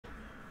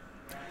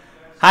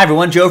Hi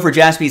everyone, Joe for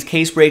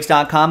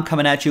JaspysCaseBreaks.com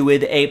coming at you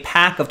with a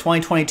pack of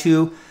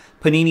 2022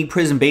 Panini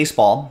PRIZM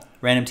Baseball,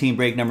 random team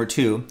break number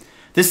 2.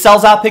 This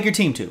sells out, pick your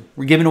team to.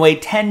 We're giving away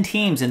 10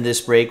 teams in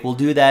this break. We'll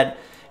do that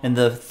in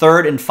the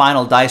third and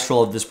final dice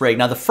roll of this break.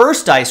 Now the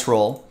first dice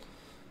roll,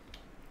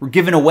 we're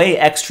giving away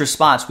extra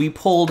spots. We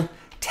pulled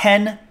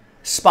 10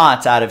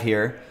 spots out of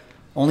here,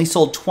 only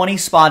sold 20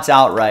 spots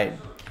outright.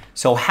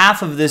 So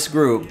half of this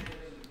group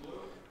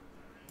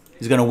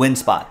is going to win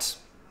spots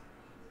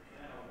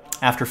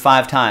after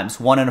 5 times,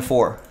 1 and a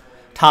 4.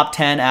 Top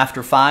 10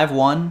 after 5,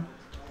 1,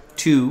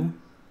 2,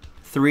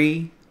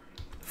 3,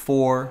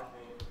 4,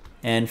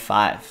 and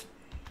 5.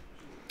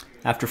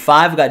 After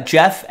 5, we've got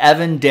Jeff,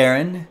 Evan,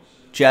 Darren,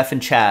 Jeff, and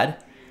Chad,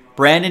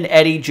 Brandon,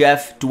 Eddie,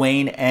 Jeff,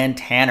 Dwayne, and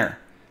Tanner.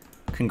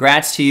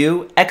 Congrats to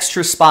you.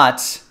 Extra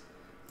spots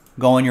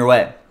going your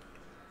way.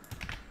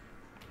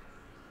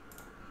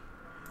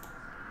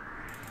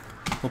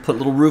 We'll put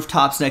little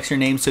rooftops next to your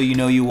name so you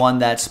know you won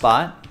that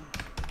spot.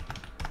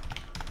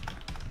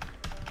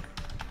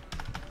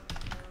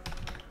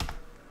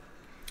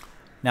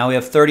 Now we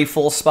have 30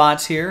 full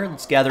spots here.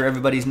 Let's gather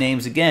everybody's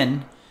names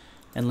again,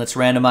 and let's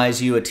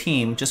randomize you a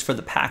team just for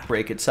the pack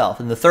break itself.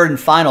 And the third and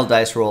final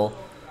dice roll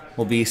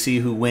will be see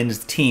who wins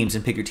the teams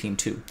and pick your team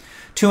 2.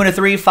 2 and a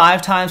 3,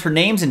 5 times for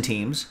names and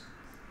teams.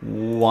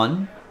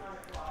 1,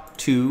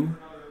 2,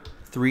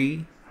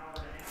 3,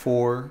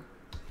 4,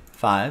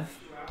 5.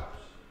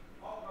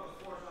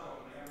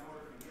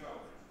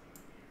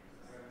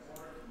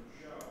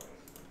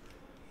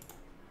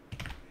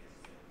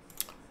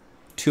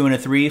 2 and a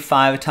 3,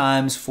 5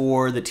 times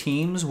for the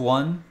teams.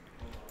 1,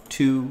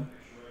 2,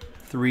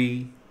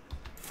 3,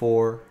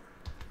 4,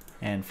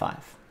 and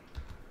 5.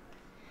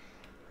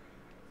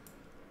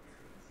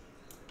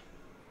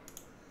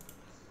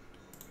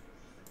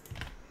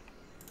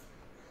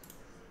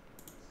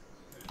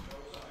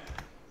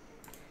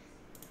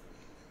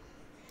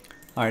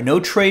 All right, no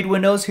trade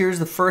windows. Here's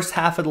the first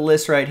half of the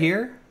list right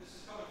here.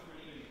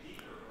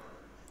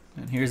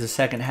 And here's the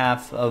second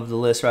half of the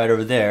list right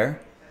over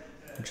there.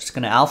 We're just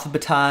going to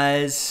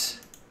alphabetize,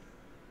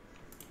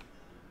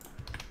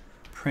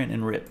 print,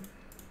 and rip.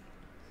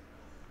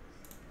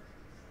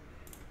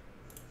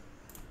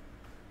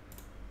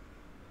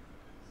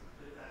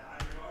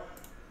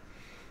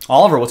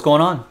 Oliver, what's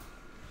going on?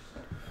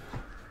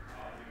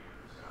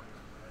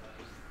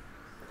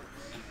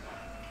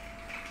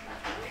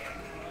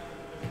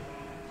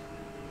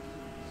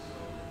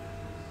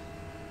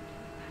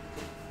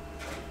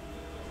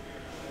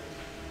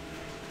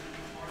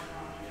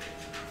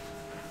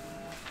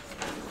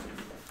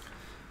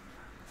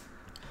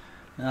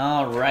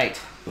 All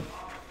right.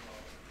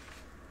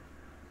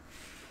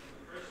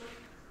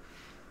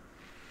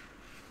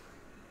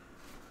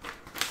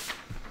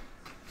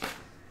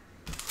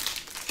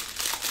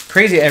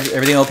 Crazy,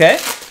 everything okay?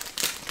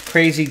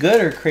 Crazy good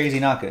or crazy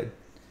not good?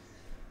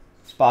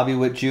 It's Bobby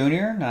Witt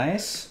Jr.,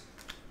 nice.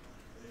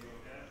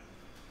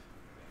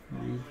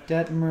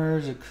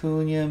 Detmers,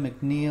 Acuna,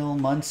 McNeil,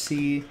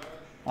 Muncy,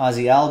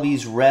 Ozzie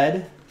Albies,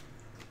 red.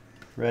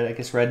 Red, I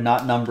guess red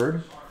not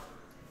numbered.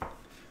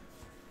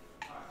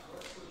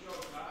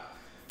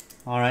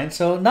 All right,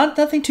 so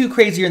nothing too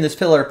crazy in this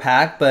filler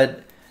pack,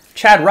 but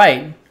Chad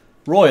Wright,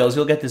 Royals,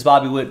 you'll get this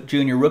Bobby Witt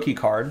Jr. rookie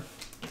card.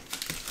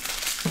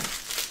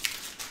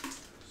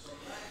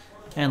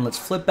 And let's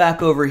flip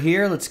back over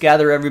here. Let's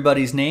gather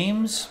everybody's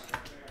names.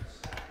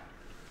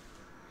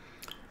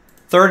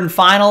 Third and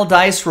final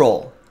dice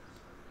roll.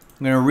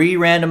 I'm going to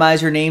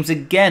re-randomize your names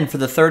again for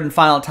the third and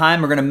final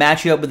time. We're going to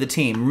match you up with the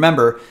team.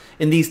 Remember,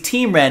 in these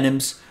team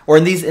randoms, or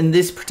in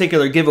this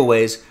particular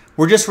giveaways,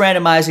 we're just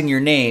randomizing your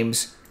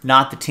names,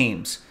 not the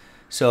teams.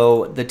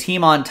 So the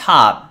team on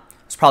top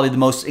is probably the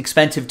most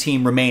expensive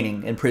team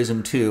remaining in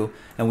PRIZM 2,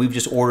 and we've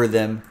just ordered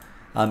them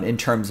in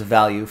terms of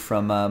value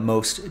from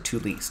most to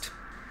least.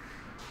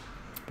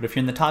 But if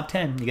you're in the top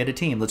 10, you get a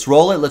team. Let's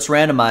roll it. Let's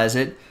randomize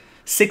it.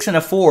 6 and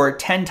a 4,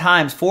 10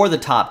 times for the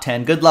top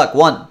 10. Good luck.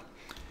 1,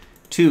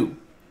 2,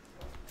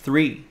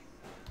 3,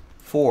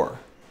 4,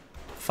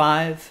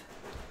 5,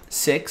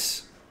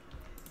 6,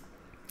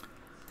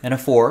 and a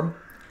 4.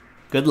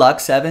 Good luck.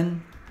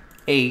 7,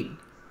 8,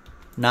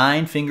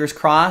 9, fingers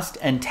crossed,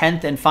 and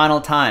 10th and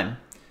final time.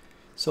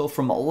 So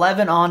from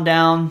 11 on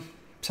down,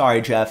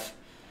 sorry, Jeff,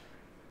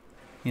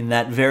 in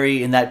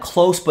that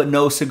close but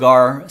no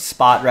cigar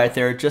spot right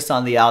there, just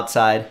on the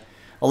outside.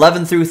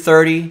 11 through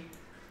 30,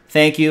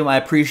 thank you. I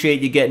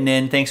appreciate you getting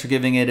in. Thanks for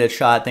giving it a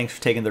shot. Thanks for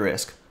taking the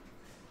risk.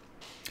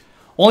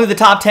 Only the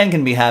top 10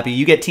 can be happy.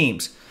 You get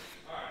teams.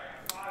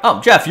 Oh,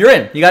 Jeff, you're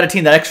in. You got a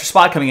team. That extra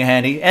spot coming in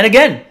handy. And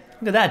again,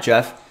 look at that,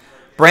 Jeff.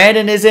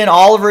 Brandon is in,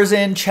 Oliver's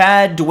in,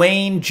 Chad,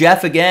 Dwayne,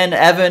 Jeff again,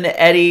 Evan,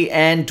 Eddie,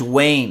 and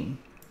Dwayne.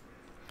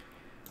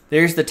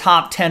 There's the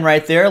top 10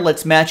 right there.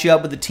 Let's match you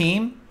up with the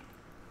team.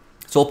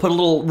 So we'll put a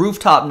little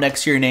rooftop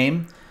next to your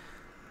name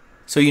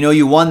so you know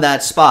you won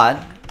that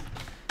spot.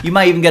 You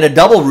might even get a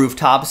double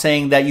rooftop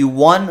saying that you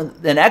won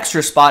an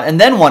extra spot and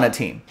then won a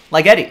team,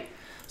 like Eddie.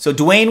 So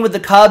Dwayne with the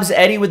Cubs,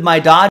 Eddie with my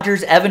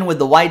Dodgers, Evan with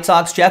the White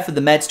Sox, Jeff with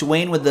the Mets,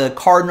 Dwayne with the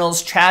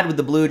Cardinals, Chad with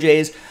the Blue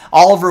Jays,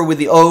 Oliver with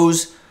the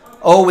O's,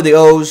 O with the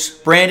O's,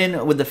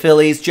 Brandon with the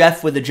Phillies,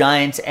 Jeff with the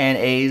Giants, and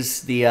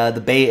A's,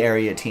 the Bay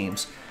Area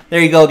teams. There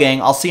you go,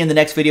 gang. I'll see you in the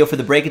next video for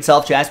the break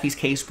itself,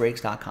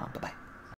 jaspyscasebreaks.com. Bye-bye.